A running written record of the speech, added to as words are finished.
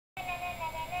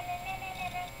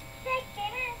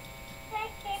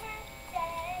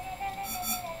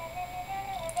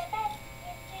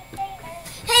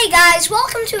Hey guys,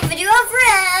 welcome to a video of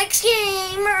Rex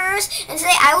Gamers, and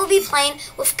today I will be playing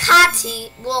with Kati.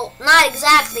 Well, not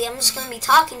exactly, I'm just going to be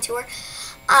talking to her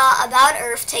about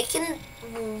Earth Taken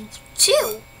 2.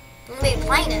 I'm going to be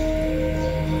playing it.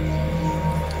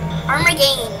 Armor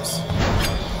Games.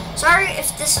 Sorry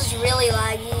if this is really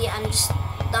laggy, I'm just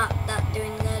not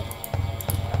doing good.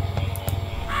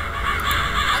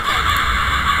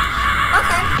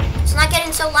 Okay, it's not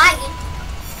getting so laggy.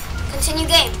 Continue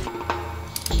game.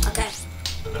 Okay.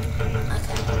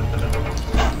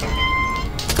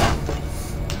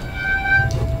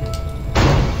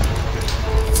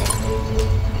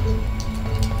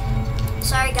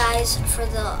 Sorry guys for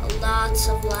the lots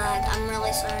of lag. I'm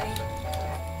really sorry.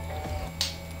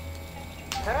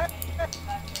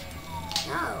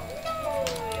 No.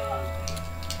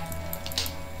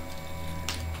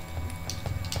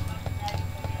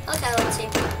 Okay, let's see.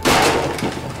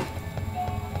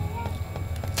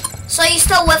 So you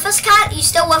still with us, Kat? You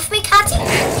still with me, Kati?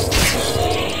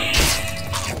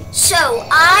 So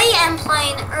I am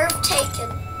playing Earth Taken.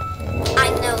 I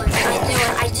know it. I knew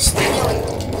it. I just knew it.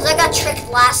 Because I got tricked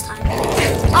last time.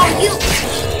 Oh, you.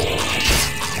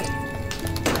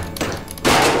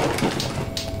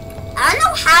 I don't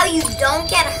know how you don't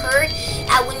get hurt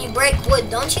when you break wood.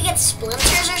 Don't you get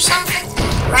splinters or something?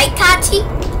 Right, Kati?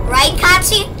 Right,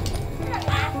 Kati?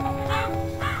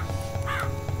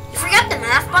 You forgot the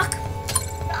math book?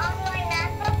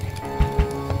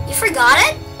 You forgot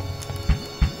it?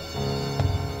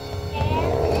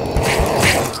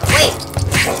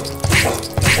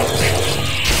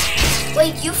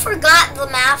 Wait, you forgot the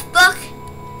math book?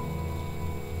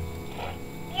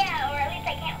 Yeah, or at least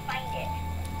I can't find it.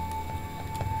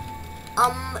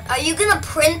 Are you gonna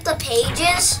print the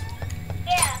pages?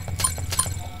 Yeah.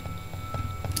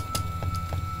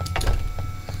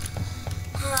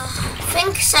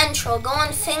 Think Central. Go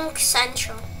on Think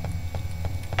Central.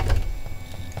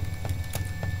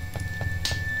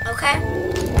 Okay?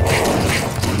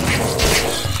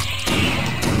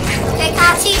 Okay,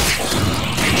 Kati?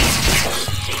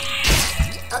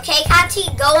 Okay, Kati,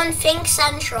 go and Think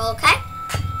Central, okay?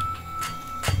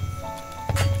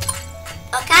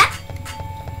 Okay?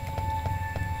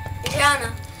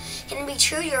 Jonah, can it be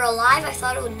true you're alive? I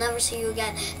thought I would never see you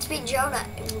again. It's me, Jonah.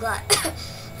 I'm glad.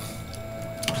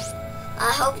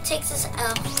 I hope it takes this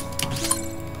out.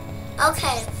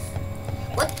 Okay.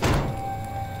 What?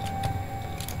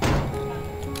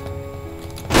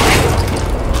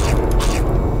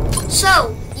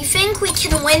 So, you think we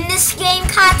can win this game,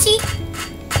 Kati?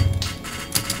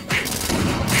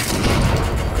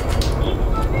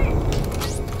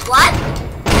 What?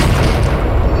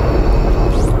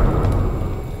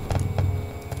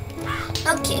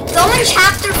 Okay, go in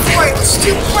chapter 4. It was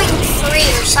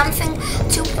 2.3 or something.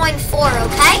 2.4,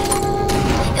 okay?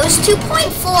 It was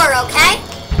 2.4, okay?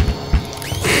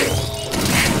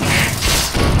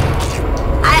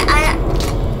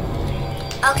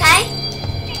 Okay?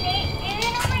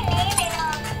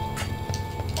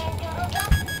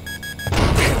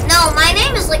 No, my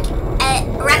name is like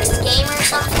Rex Gamer or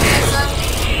something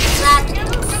like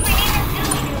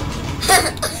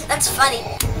that. That's funny.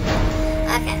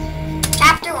 Okay.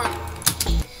 Chapter 1.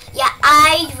 Yeah,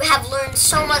 I have learned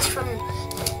so much from...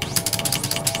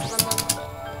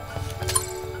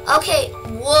 Okay,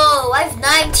 whoa, I have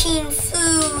 19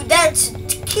 food. That's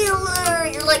killer.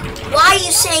 You're like, why are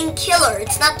you saying killer?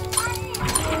 It's not...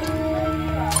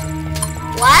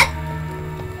 What?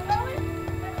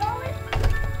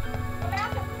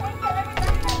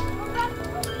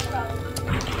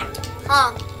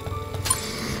 Huh.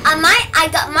 I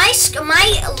got my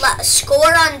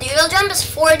score on Doodle Jump is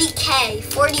 40K,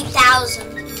 40,000.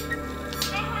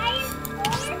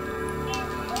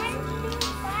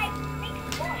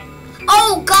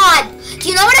 Oh God! Do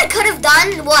you know what I could have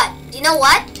done? What? Do you know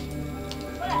what?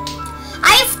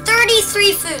 I have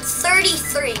 33 food.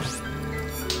 33.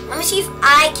 Let me see if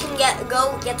I can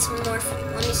go get some more food.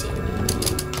 Let me see.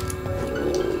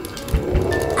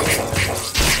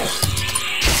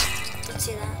 Let's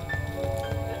see that.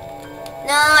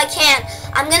 No, I can't.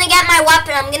 I'm gonna get my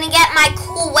weapon. I'm gonna get my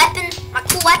cool weapon. My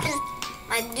cool weapon.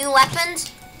 My new weapons.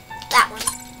 That one.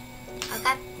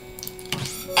 Okay.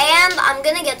 And I'm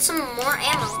gonna get some more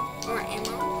ammo. More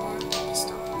ammo. More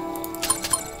pistol.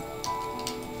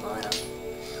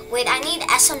 Wait, I need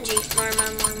SMG. More.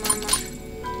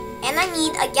 And I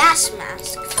need a gas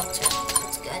mask filter.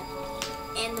 That's good.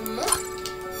 And more.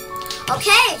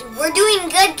 Okay, we're doing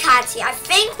good, Kati. I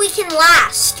think we can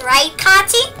last, right,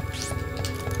 Kati?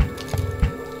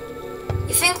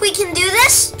 You think we can do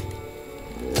this?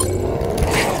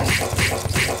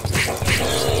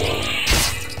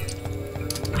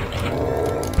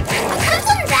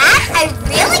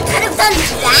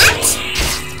 done that?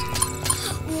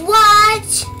 What?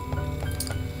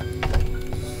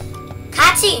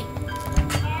 Kathy,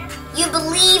 you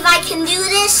believe I can do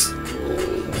this? You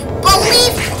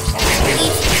believe?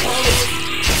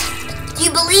 Do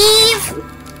you believe?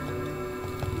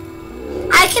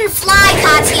 I can fly,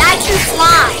 Kathy. I can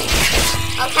fly.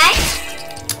 Okay?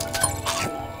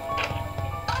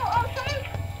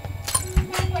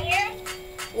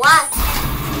 What?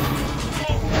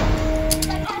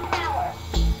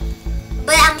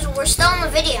 But we're still in the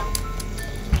video.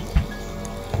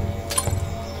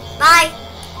 Bye.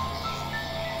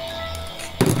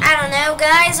 I don't know,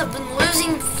 guys. I've been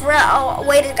losing for. Oh,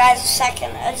 wait, guys, a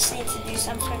second. I just need to do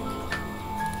something.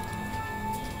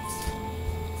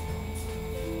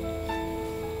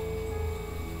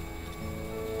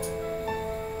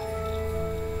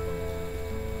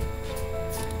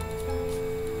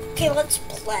 Okay, let's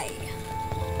play.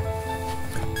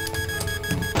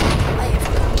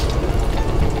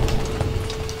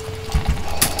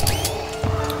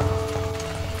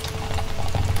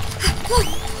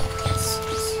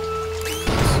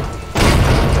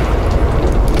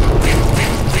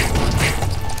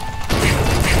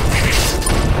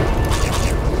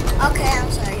 Okay,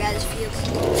 I'm sorry, guys.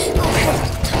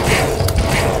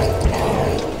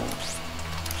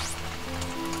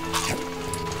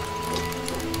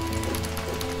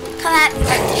 Come at me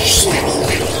like the sheepy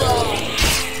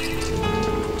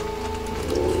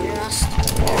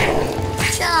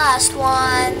Just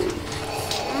one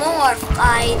more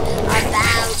fight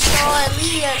about your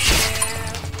leadership,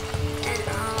 and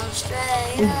I'll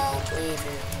straight up leave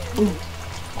it.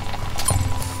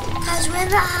 'Cause when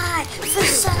I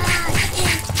decide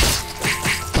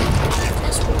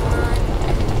just one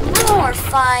more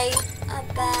fight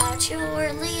about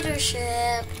your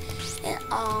leadership, and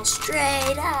I'll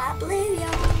straight up leave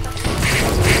you.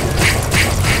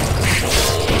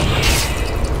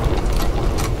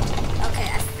 Okay,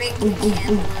 I think we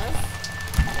can live.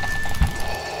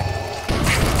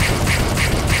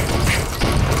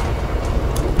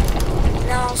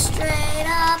 And I'll straight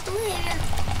up leave you.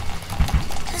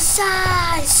 'Cause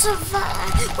I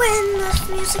survive when this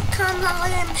music comes out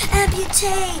and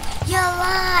amputate your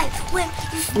life. When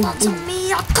you fall to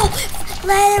me, I'll go.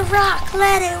 Let it rock,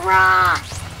 let it rock.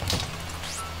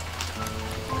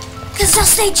 'Cause I'll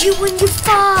save you when you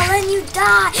fall and you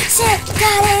die. Say,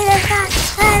 let it rock,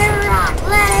 let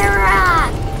it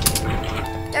rock.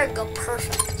 There we go,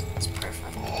 perfect. It's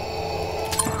perfect.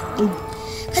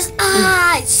 'Cause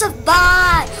I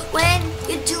survive when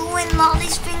you're doing all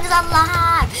these things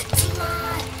alive. It's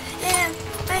alive, and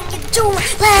when you're doing,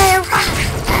 let it rock,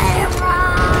 let it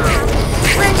rock.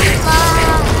 When you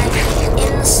lie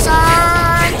in the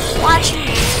sun, watching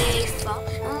me fall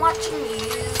and watching you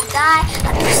die.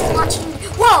 I'm just watching you.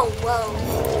 Whoa, whoa.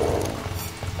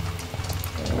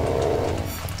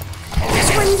 'Cause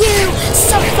when you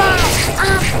survive,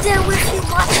 I'm there with you,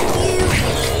 watching you.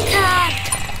 God,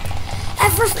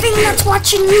 everything that's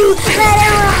watching you, let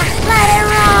it rock, let it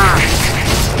rock.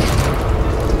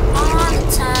 All the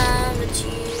time that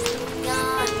you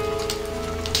gone.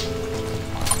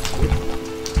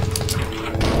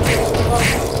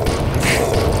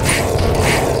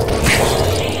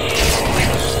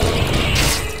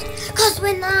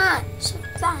 When I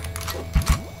survive.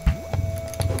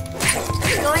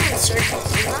 I'm going in circles,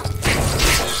 you know?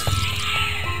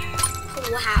 Oh,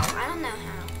 wow, I don't know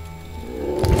how.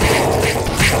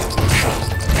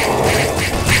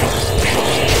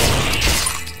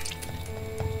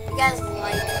 You guys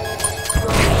like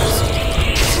rolls.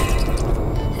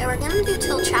 Okay, we're gonna do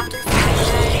till chapter 5,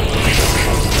 guys.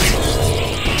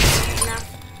 Enough.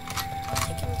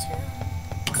 Taking 2.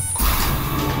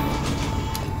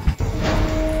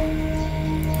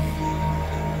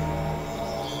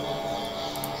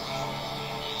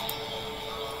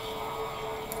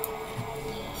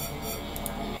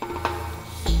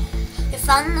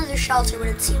 Found another shelter, but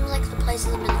it seems like the place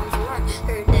has been overrun.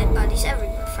 There are dead bodies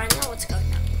everywhere. Find out what's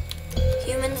going on.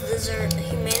 Humanity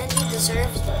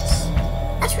deserves this.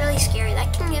 That's really scary.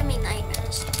 That can give me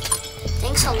nightmares.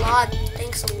 Thanks a lot.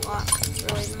 Thanks a lot. It's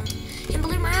really nice. I can't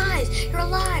believe my eyes. You're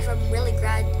alive. I'm really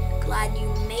glad you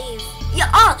made.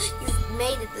 You've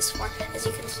made it this far, as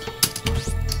you can see.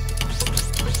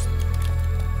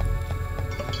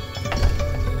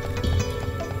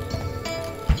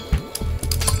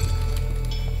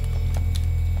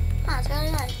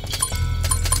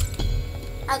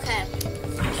 Okay.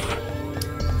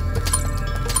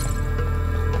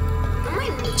 I'm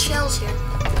waiting the chills here.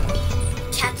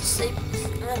 Cat to sleep.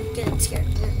 I'm getting scared.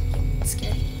 I'm getting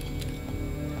scared.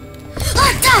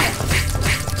 Oh, die!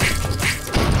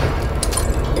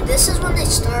 This is when they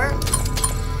start.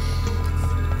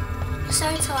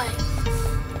 start to like,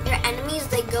 your enemies,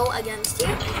 they go against you.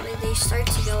 They start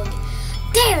to go,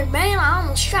 damn man, I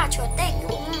almost shot you. I think you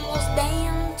almost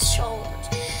damn shoulders.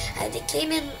 They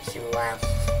came in through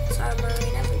armor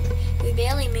and everything. We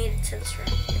barely made it to this room.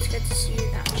 It's good to see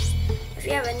you guys. If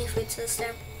you have any food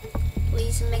system,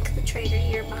 please make the trader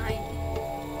here behind me.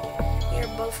 We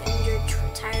are both injured,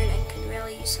 tired, and can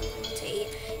really use something to eat.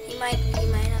 You might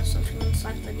have something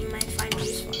left that you might find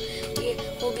useful. We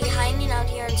will be hiding out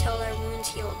here until our wounds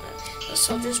heal. The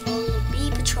soldiers will be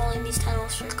patrolling these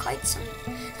tunnels for quite some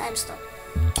time still.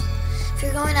 If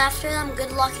you're going after them,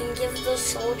 good luck and give those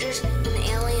soldiers and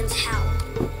the aliens hell.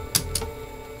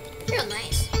 You're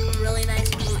nice. Really nice.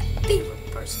 You're my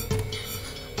favorite person.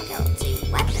 Okay, let's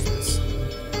see. Weapons.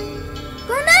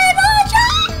 Grenade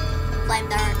launcher!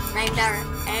 Flamethrower, flamethrower,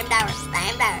 flamethrower,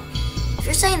 flamethrower. If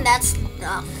you're saying that's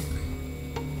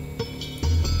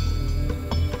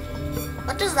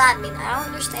what does that mean? I don't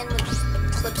understand what the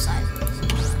clip size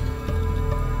is.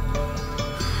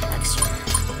 Extra.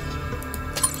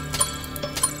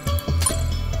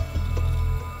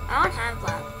 I don't have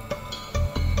that.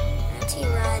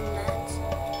 Anti-rad nuts.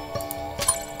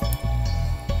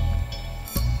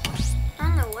 I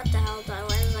don't know what the hell that.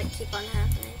 Why does that keep on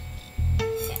happening?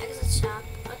 Okay, exit shop.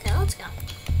 Okay, let's go.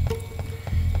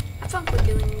 I think we're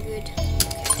doing good.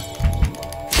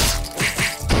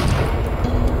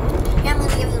 Yeah, I'm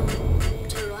gonna give them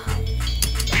total help.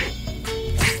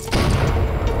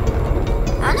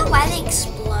 I don't know why they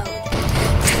explode.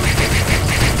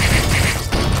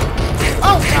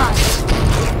 Oh god!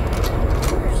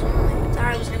 I thought I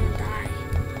was gonna die.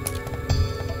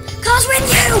 Cause when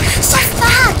you suck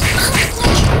back!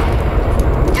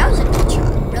 That was a good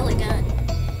shot. Really good.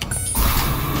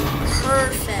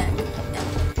 Perfect.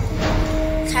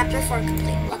 Chapter 4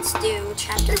 complete. Let's do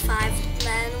chapter 5,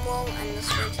 then we'll end this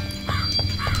video.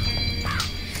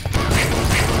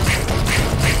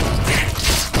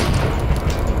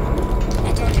 I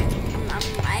told you,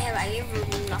 I have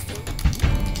nothing.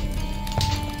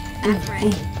 That's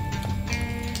right.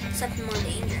 Except more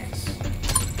dangerous.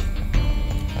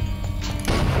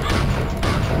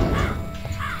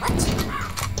 What?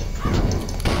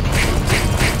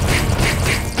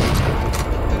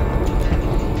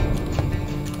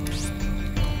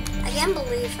 I can't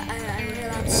believe I heard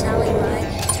about Sally Rye.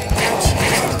 Turns out she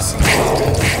was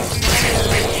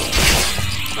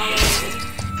following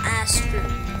Astro.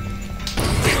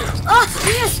 Oh,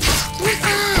 yes! My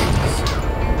eyes!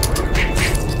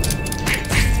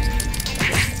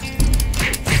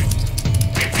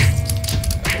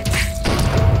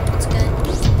 That's good.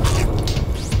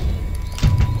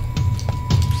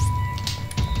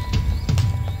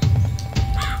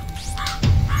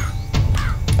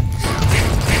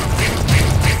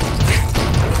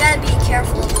 You gotta be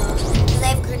careful of those, because they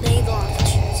have grenade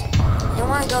launchers. You don't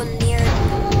want to go near them.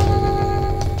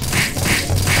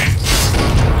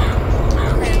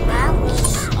 Okay,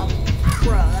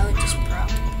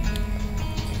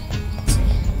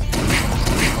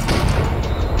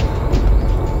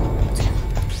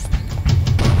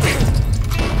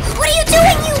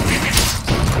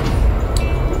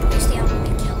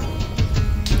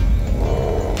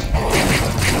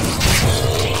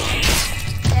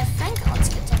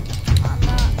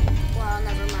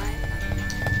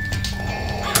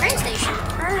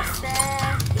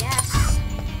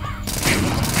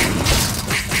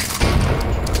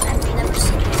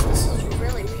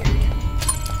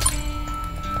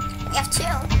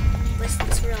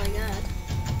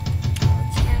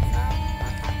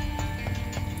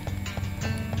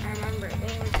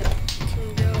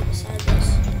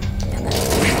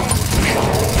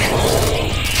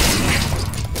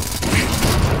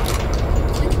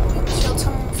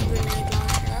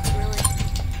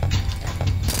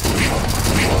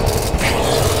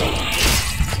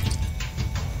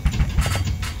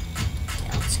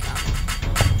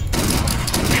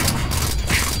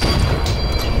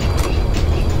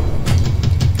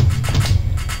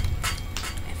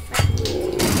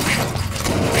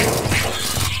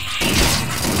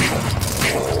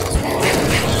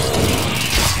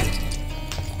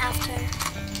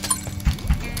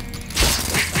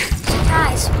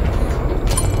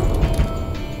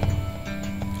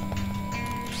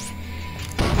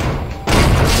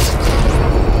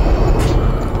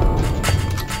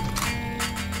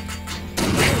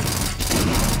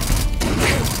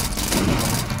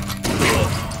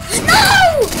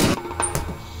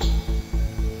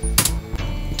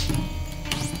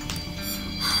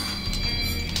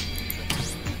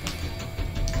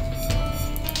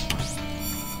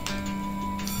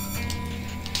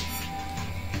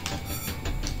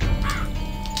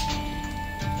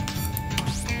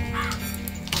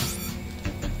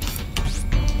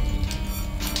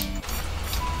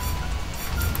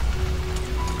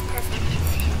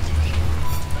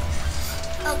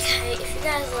 you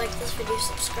guys like this video,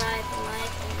 subscribe and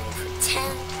like, and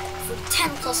then for 10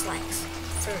 plus likes,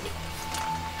 30.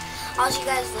 I'll see you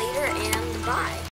guys later, and bye.